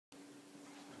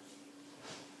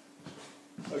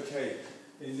Okay,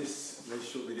 in this very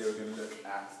short video we're going to look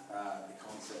at the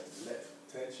concept of electric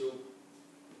potential,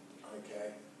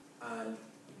 okay, and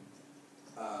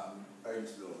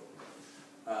Ohm's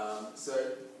law. So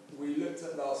we looked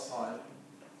at last time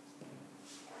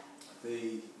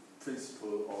the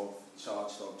principle of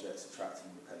charged objects attracting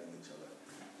and repelling each other.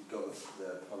 We've got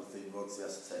the polythene rods, the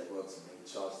acetate rods, and we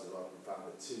charged them up and found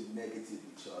that two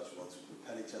negatively charged rods would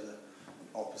repel each other and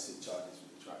opposite charges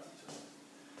would attract each other.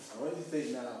 And what do you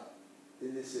think now,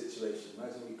 in this situation,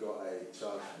 imagine we've got a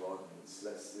charged rod, and this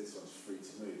one's free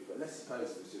to move, but let's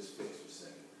suppose it was just fixed for a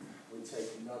second. We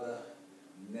take another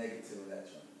negative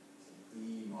electron,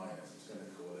 E minus, I'm just going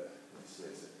to call it,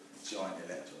 it's a giant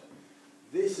electron.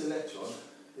 This electron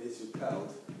is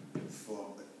repelled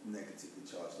from a negatively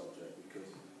charged object because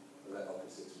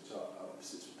opposites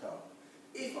repel.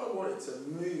 If I wanted to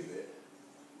move it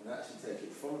and actually take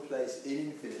it from a place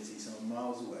in infinity, some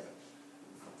miles away,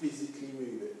 physically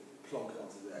move it, plonk it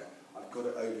onto there, I've got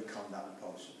to overcome that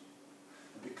repulsion.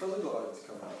 And because I've got to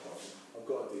overcome that repulsion, I've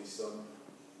got to do some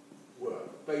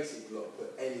work, basically I've got to put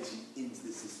energy into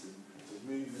the system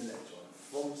to move an electron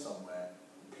from somewhere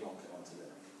and plonk it onto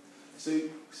there. So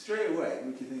straight away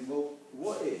we can think, well,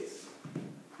 what is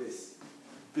this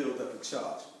build-up of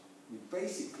charge? We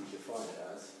basically define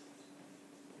it as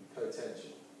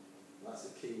potential. And that's a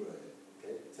key word,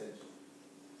 okay, potential.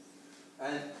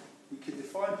 And we can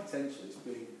define potential as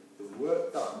being the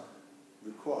work done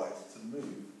required to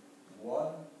move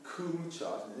one Coulomb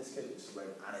charge, in this case it's an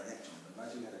electron.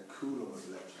 Imagine we had a Coulomb of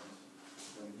electrons,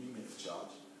 one unit of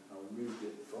charge, and we moved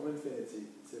it from infinity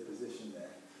to a position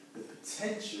there. The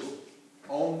potential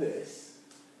on this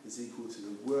is equal to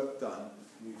the work done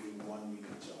moving one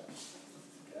unit of charge.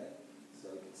 Okay? So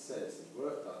we can say it's the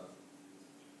work done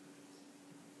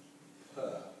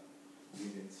per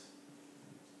unit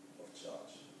of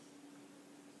charge.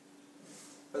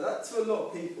 But that, to a lot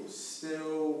of people,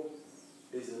 still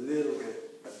is a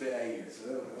bit alien. It's a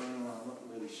little bit, I'm not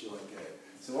really sure I get it.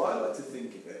 So I like to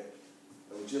think of it,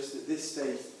 or just at this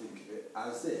stage think of it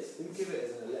as this. Think of it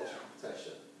as an electrical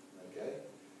pressure, okay?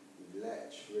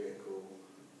 Electrical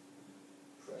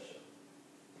pressure.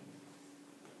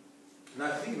 Now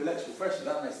if you think of electrical pressure,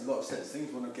 that makes a lot of sense.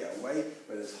 Things want to get away,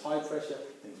 where there's high pressure,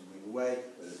 things will move away,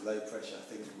 where there's low pressure,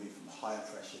 things will move from higher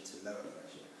pressure to lower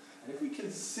pressure. And if we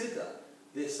consider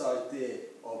this idea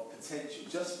of potential,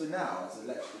 just for now, as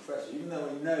electrical pressure, even though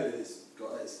we know that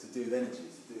it's to do with energy,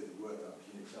 it's to do with the work done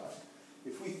per unit charge.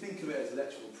 If we think of it as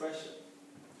electrical pressure,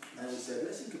 and we said,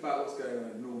 let's think about what's going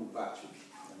on in a normal battery,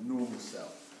 a normal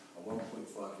cell, a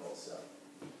 1.5 volt cell.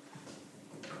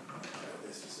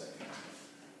 This for a second.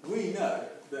 We know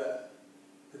that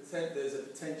there's a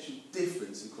potential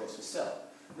difference across a cell.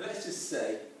 Now let's just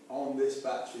say, on this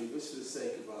battery, just for the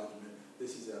sake of argument,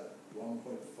 this is a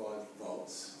 1.5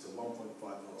 volts, it's a 1.5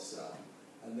 volt cell,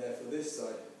 and therefore this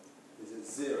side is at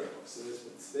 0 volts. So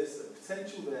there's a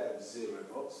potential there of 0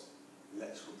 volts,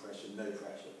 electrical pressure, no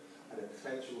pressure, and a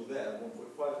potential there of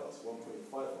 1.5 volts, 1.5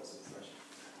 volts of pressure.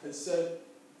 And so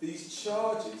these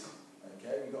charges,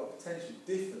 okay, we've got a potential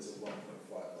difference of 1.5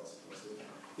 volts of pressure.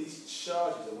 These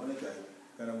charges are going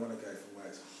to want to go from where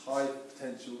it's high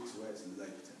potential to where it's low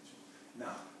potential.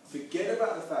 Now, forget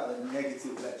about the fact that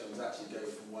negative electrons actually go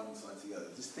from one side to the other.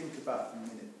 Just think about it for a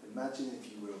minute. Imagine,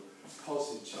 if you will,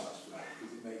 positive charge flow,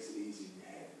 because it makes it easy in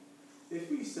your head.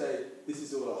 If we say this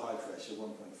is all at high pressure,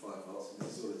 1.5 volts, and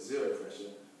this is all at 0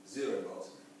 pressure, 0 volts,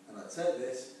 and I take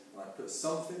this and I put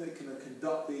something that can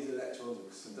conduct these electrons or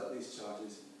conduct these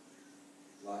charges,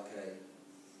 like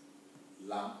a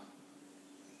lamp,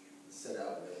 set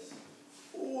out this,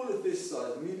 all of this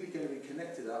side is immediately going to be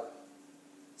connected up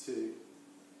to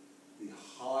the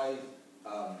high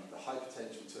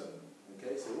potential terminal.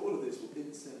 Okay, so all of this will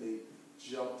instantly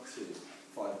jump to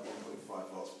 1.5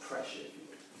 volts pressure, if you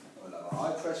will. We'll have a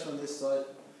high pressure on this side,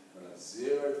 we'll have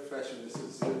 0 pressure on this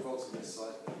side, 0 volts on this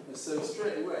side, and so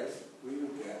straight away we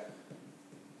will get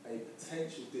a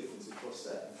potential difference across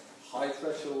there. High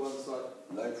pressure on one side,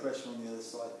 low pressure on the other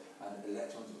side, and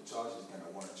electrons or charges are going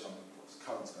to want to jump across,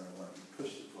 current's going to want to be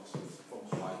pushed across from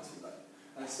high to low.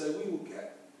 And so we will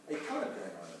get a current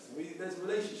going on this. And there's a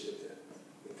relationship here.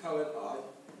 The current I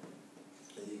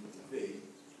is equal to V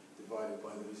divided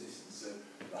by the resistance. So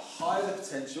the higher the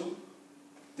potential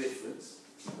difference,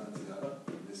 one to the other,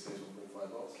 in this case 1.5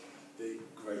 volts, the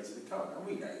greater the current. And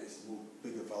we know this, more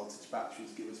bigger voltage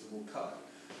batteries give us more current.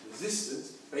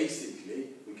 Resistance, basically,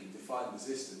 we can define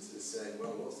resistance as saying,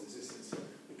 well, what's the resistance?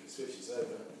 We can switch this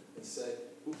over and say,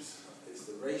 oops, it's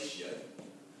the ratio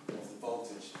of the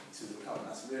voltage to the current.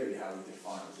 That's really how we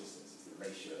define resistance, it's the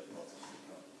ratio of the voltage to the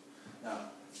current.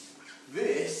 Now,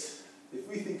 this, if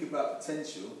we think about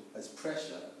potential as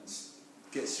pressure, and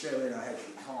get straight away in our head,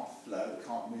 it can't flow, it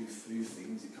can't move through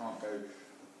things, it can't go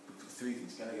through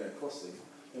things, it's going to go across things,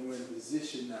 then we're in a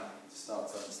position now to start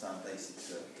to understand basic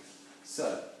circuits.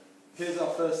 So, here's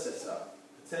our first setup.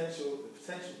 The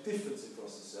potential difference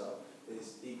across the cell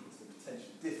is equal to the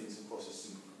potential difference across a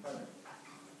single component.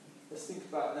 Let's think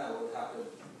about now what would happen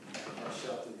if I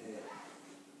shoved in here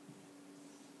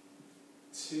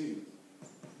 2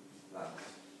 lamps.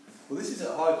 Well, this is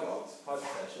at high volts, high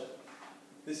pressure.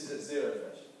 This is at 0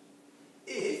 pressure.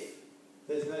 If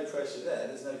there's no pressure there,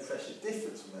 there's no pressure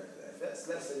difference from there to there. If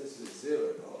let's say this is at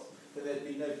 0 volts, then there'd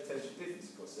be no potential difference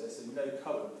across there, so no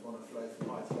current would want to flow from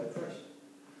high to low pressure.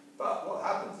 But what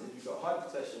happens is you've got high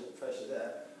pressure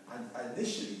there, and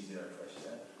initially 0 pressure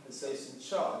there, and so some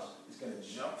charge is going to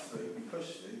jump through, be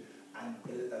pushed through, and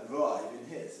arrive in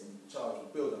here. Some charge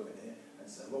will build up in here, and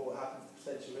so what will happen to the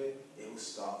potential here? It will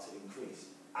start to increase.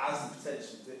 As the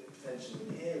potential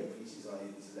in here increases,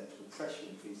 i.e. this electrical pressure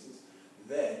increases,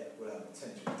 then we'll have a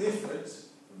potential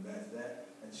difference from there to there,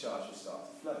 and charge will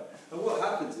start to flow. And what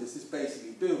happens is this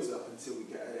basically builds up until we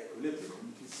get an equilibrium.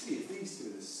 And you can see if these two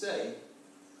are the same,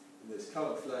 and there's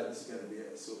current flow, this is going to be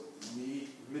at sort of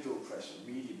middle pressure,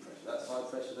 medium pressure. That's high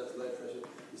pressure, that's low pressure,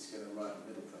 this is going to arrive at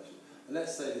middle pressure. And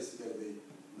let's say this is going to be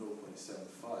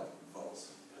 0.75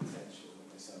 volts potential,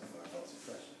 0.75 volts of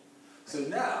pressure. So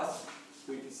now,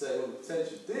 we can say, well, the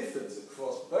potential difference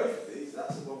across both of these,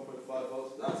 that's at 1.5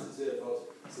 volts, that's at 0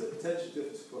 volts, so the potential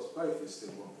difference across both is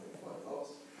still 1.5 volts.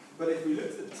 But if we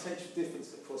look at the potential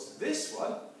difference across this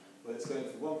one, well, it's going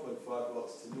from 1.5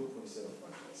 volts to 0.75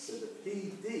 volts. So the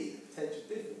PD, the potential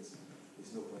difference, is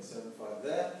 0.75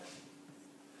 there.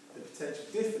 The potential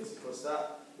difference across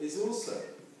that is also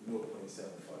 0.75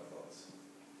 volts.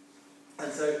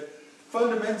 And so,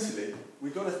 fundamentally,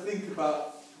 we've got to think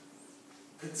about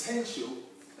potential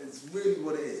is really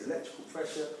what it is, electrical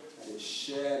pressure, and it's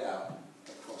shared out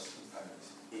across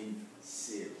components in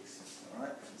series.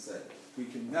 Alright? So we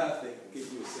can now think, I'll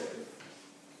give you a second,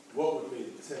 what would be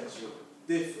the potential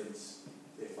difference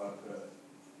if I put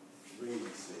 3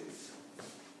 in series?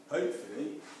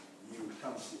 Hopefully you would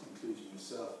come to the conclusion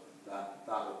yourself that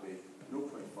that would be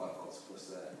 0.5 volts across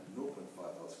there, 0.5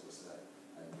 volts across there,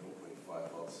 and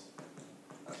 0.5 volts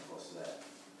across there.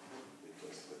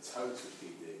 The total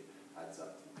PD adds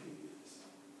up to the PDs.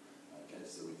 Okay,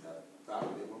 so we have that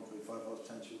would be a 1.5 volt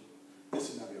potential.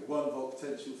 This would now be a 1 volt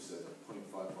potential, so a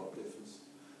 0.5 volt difference.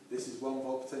 This is 1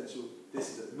 volt potential.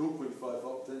 This is at 0.5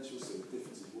 volt potential, so the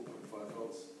difference is 1.5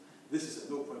 volts. This is at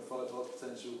 0.5 volt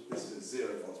potential. This is at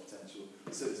 0 volt potential,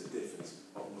 so there's a difference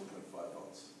of 0.5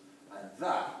 volts. And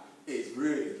that is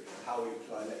really how we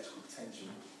apply electrical potential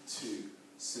to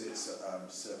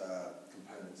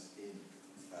components in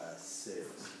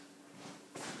series.